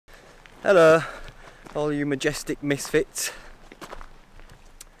Hello, all you majestic misfits.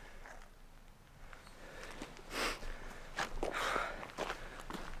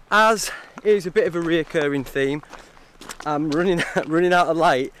 As is a bit of a reoccurring theme, I'm running out of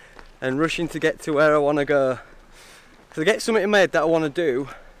light and rushing to get to where I want to go. Because I get something in my head that I want to do,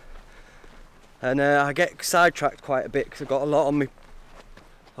 and I get sidetracked quite a bit because I've got a lot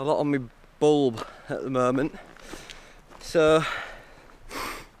on my bulb at the moment. So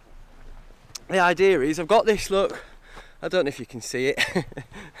the idea is, I've got this, look, I don't know if you can see it.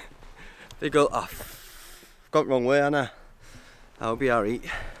 Big old, oh, I've got the wrong way, haven't I? I'll be alright.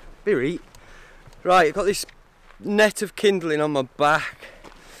 Be right. Right, I've got this net of kindling on my back.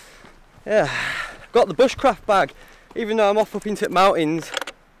 Yeah, I've got the bushcraft bag. Even though I'm off up into the mountains,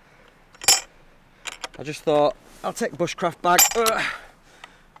 I just thought I'll take bushcraft bag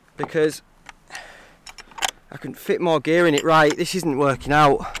because I can fit more gear in it. Right, this isn't working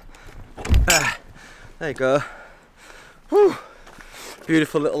out. There you go. Whew.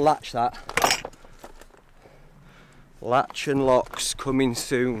 Beautiful little latch, that. Latch and locks coming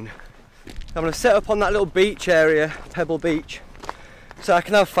soon. I'm going to set up on that little beach area, Pebble Beach, so I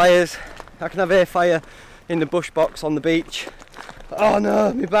can have fires. I can have air fire in the bush box on the beach. Oh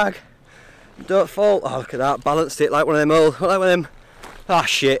no, my bag. Don't fall. Oh, look at that. Balanced it like one of them old, like one of them. Ah,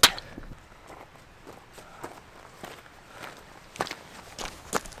 shit.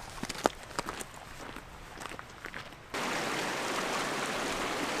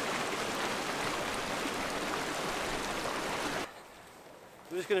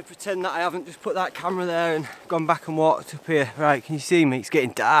 I'm just going to pretend that I haven't just put that camera there and gone back and walked up here. Right, can you see me? It's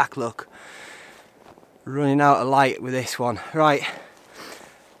getting dark, look. Running out of light with this one. Right,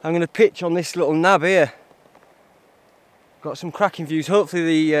 I'm going to pitch on this little nab here. Got some cracking views.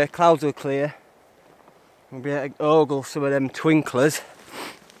 Hopefully the clouds will clear. We'll be able to ogle some of them twinklers.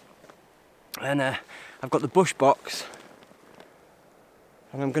 And I've got the bush box.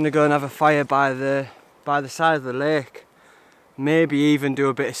 And I'm going to go and have a fire by the side of the lake. Maybe even do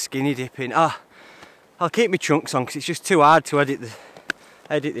a bit of skinny dipping. I'll keep my trunks on because it's just too hard to edit the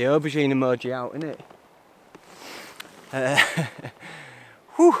aubergine emoji out, isn't it?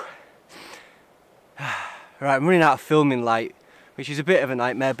 Whew. Right, I'm running out of filming light, which is a bit of a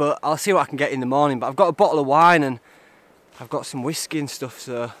nightmare, but I'll see what I can get in the morning. But I've got a bottle of wine and I've got some whiskey and stuff,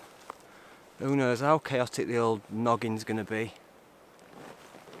 so who knows how chaotic the old noggin's going to be.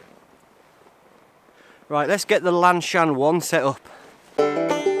 Right, let's get the Lanshan 1 set up.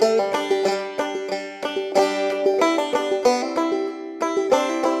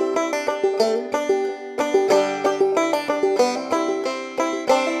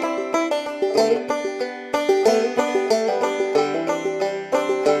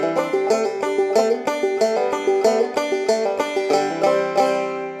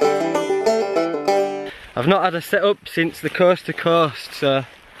 I've not had a setup since the coast to coast, so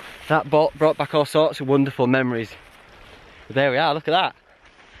that brought back all sorts of wonderful memories. But there we are, look at that.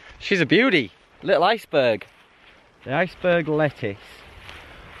 She's a beauty, little iceberg. The iceberg lettuce.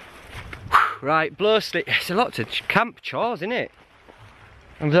 Right, blow slip. It's a lot to camp chores, isn't it?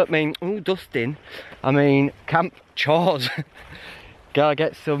 I don't mean, ooh, dusting. I mean, camp chores. Gotta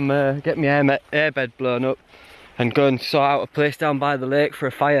get some, get my airbed blown up and go and sort out a place down by the lake for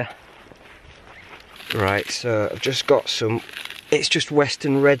a fire. Right, so I've just got some, it's just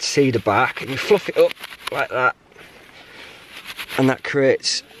western red cedar bark, and you fluff it up like that, and that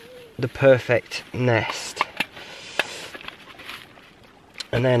creates the perfect nest.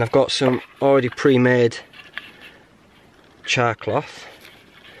 And then I've got some already pre-made char cloth.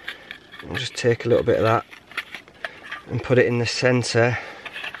 I'll just take a little bit of that and put it in the centre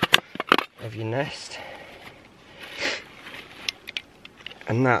of your nest,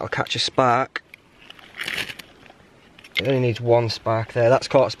 and that'll catch a spark. It only needs one spark there. That's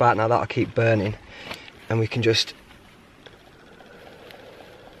caught a spark now, that'll keep burning, and we can just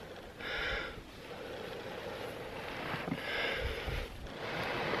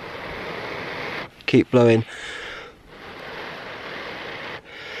keep blowing.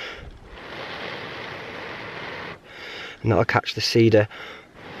 And that'll catch the cedar.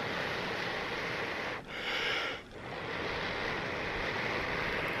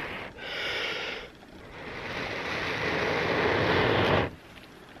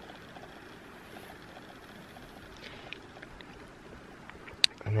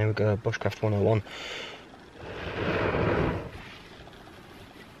 And there we go, Bushcraft 101.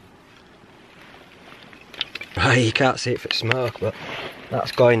 Right, you can't see it for smoke, but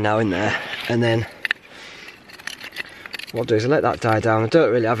that's going now in there. And then what I'll do is I'll let that die down. I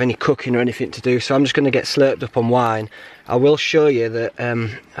don't really have any cooking or anything to do, so I'm just going to get slurped up on wine. I will show you that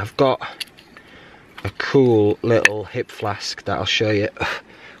I've got a cool little hip flask that I'll show you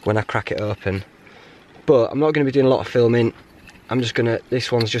when I crack it open. But I'm not going to be doing a lot of filming. I'm just going to,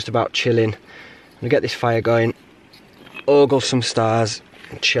 this one's just about chilling. I'm going to get this fire going, ogle some stars,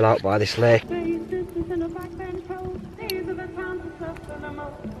 and chill out by this lake.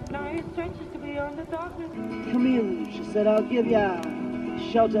 Come in, she said, I'll give ya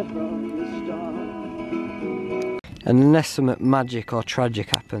shelter from the storm. And unless something magic or tragic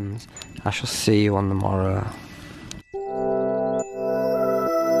happens, I shall see you on the morrow.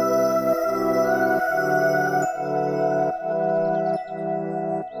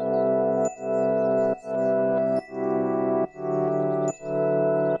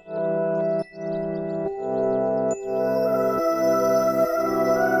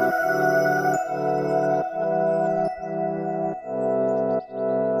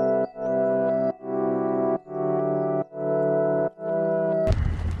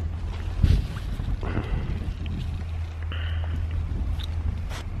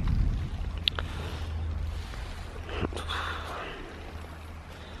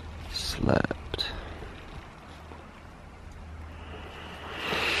 Slept.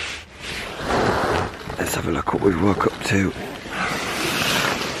 Let's have a look what we woke up to.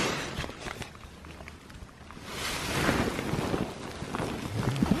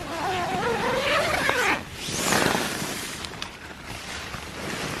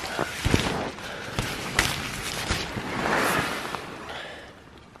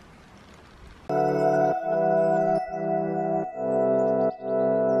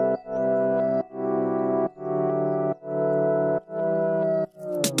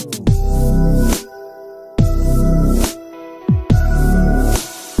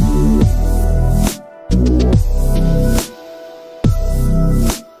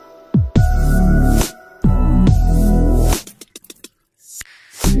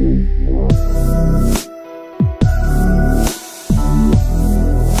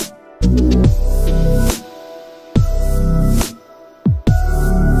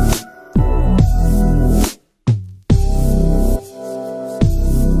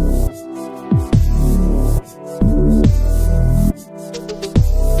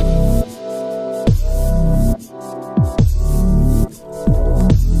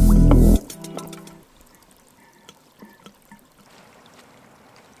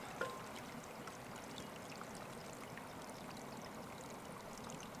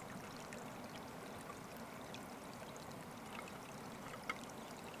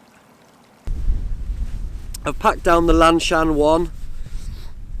 I've packed down the Lanshan one.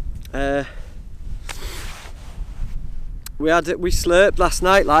 We slurped last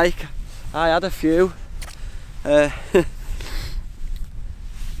night, like I had a few.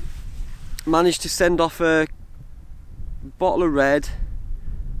 Managed to send off a bottle of red,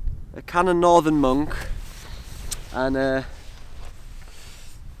 a can of Northern Monk, and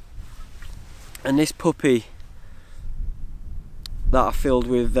this puppy that I filled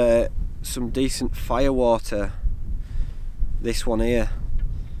with some decent fire water. This one here,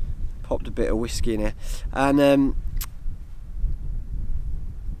 popped a bit of whiskey in here, and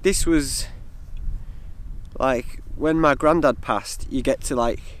this was like when my granddad passed. You get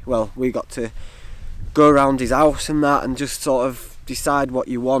to we got to go around his house and that, and just sort of decide what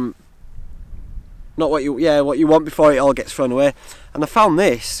you want, what you want before it all gets thrown away. And I found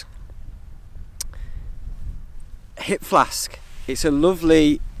this hip flask. It's a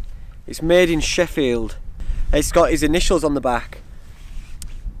lovely. It's made in Sheffield. It's got his initials on the back.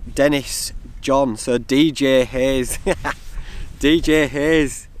 Dennis John, so DJ Hayes. DJ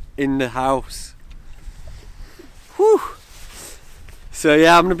Hayes in the house. Whew. So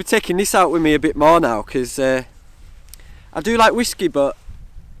yeah, I'm going to be taking this out with me a bit more now, because I do like whiskey, but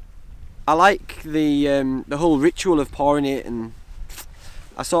I like the whole ritual of pouring it, and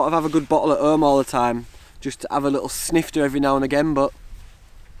I sort of have a good bottle at home all the time, just to have a little snifter every now and again. But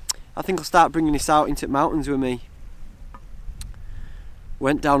I think I'll start bringing this out into the mountains with me.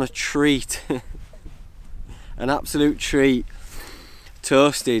 Went down a treat. An absolute treat.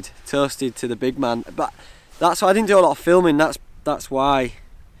 Toasted to the big man. But that's why I didn't do a lot of filming. That's why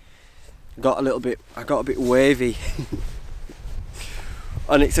I got a bit wavy.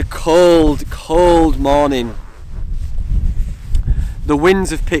 And it's a cold morning. The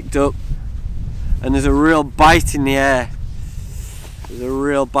winds have picked up, and there's a real bite in the air.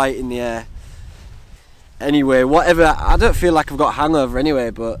 Anyway, whatever, I don't feel like I've got a hangover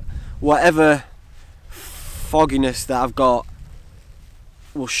anyway, but whatever fogginess that I've got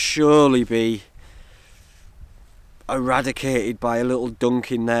will surely be eradicated by a little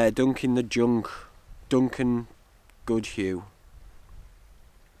dunk in there, dunking the junk, Duncan Goodhue.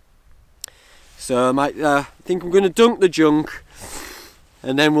 So I might think I'm going to dunk the junk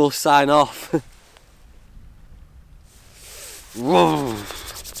and then we'll sign off. Whoa.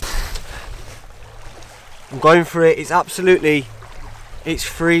 I'm going for it. It's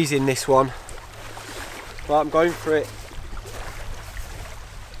freezing, this one, but I'm going for it.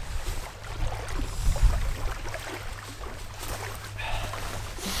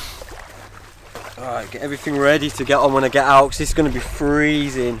 Alright, get everything ready to get on when I get out, because this is going to be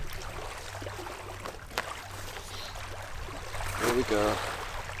freezing. Here we go.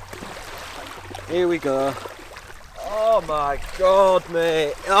 Here we go. Oh my god,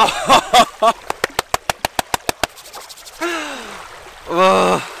 mate.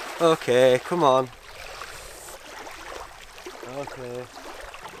 Oh, okay, come on. Okay.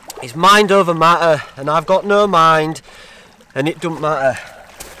 It's mind over matter, and I've got no mind, and it don't matter.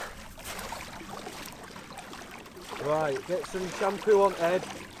 Right, get some shampoo on head,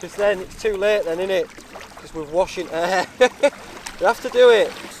 because then it's too late then, innit? Because we're washing hair. We have to do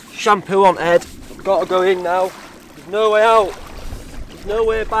it. Shampoo on head. Gotta go in now. There's no way out. There's no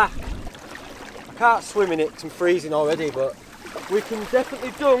way back. I can't swim in it because I'm freezing already, but we can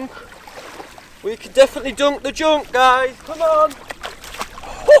definitely dunk. We can definitely dunk the junk, guys. Come on.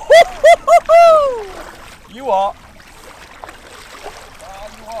 You what? Oh,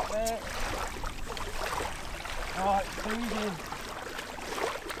 you what, mate? Oh, it's freezing.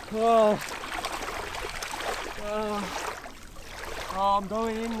 Oh. Oh, I'm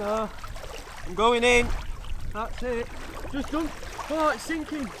going in though. I'm going in. That's it. Just dunk. Oh, it's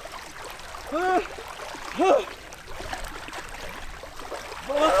sinking. Oh. Oh.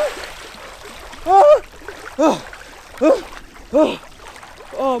 Oh. Oh. Oh. Oh.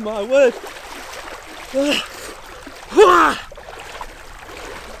 Oh my word.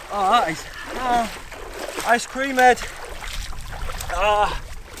 Oh, that is ice cream head. Ah.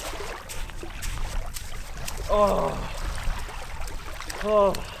 Oh.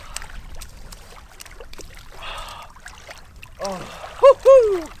 Oh. Oh.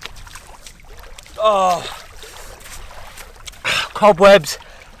 Oh. Cobwebs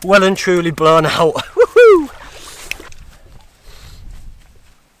well and truly blown out. Woohoo!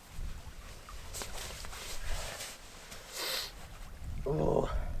 Oh.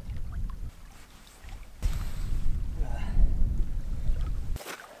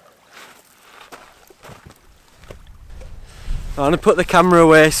 I'm going to put the camera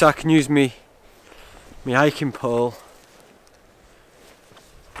away so I can use my hiking pole.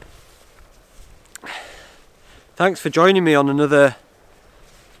 Thanks for joining me on another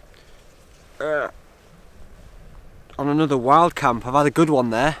wild camp. I've had a good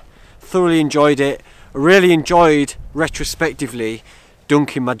one there. Thoroughly enjoyed it. I really enjoyed retrospectively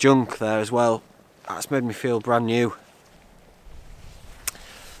dunking my junk there as well. That's made me feel brand new.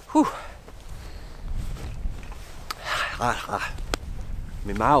 Whew.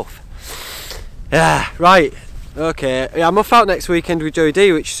 My mouth. Yeah, right. Okay. Yeah, I'm off out next weekend with Joey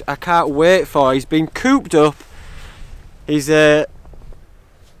D, which I can't wait for. He's been cooped up. He's a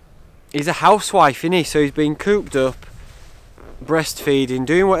housewife, isn't he? So he's been cooped up, breastfeeding,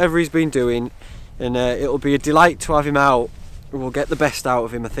 doing whatever he's been doing, and it'll be a delight to have him out. We'll get the best out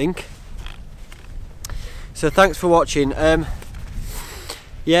of him, I think. So thanks for watching.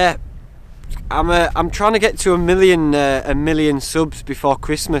 Yeah, I'm trying to get to a million subs before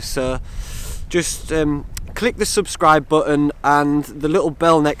Christmas. So just click the subscribe button and the little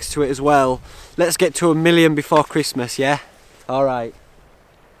bell next to it as well. Let's get to 1 million before Christmas, yeah? Alright.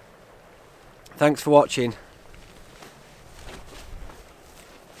 Thanks for watching.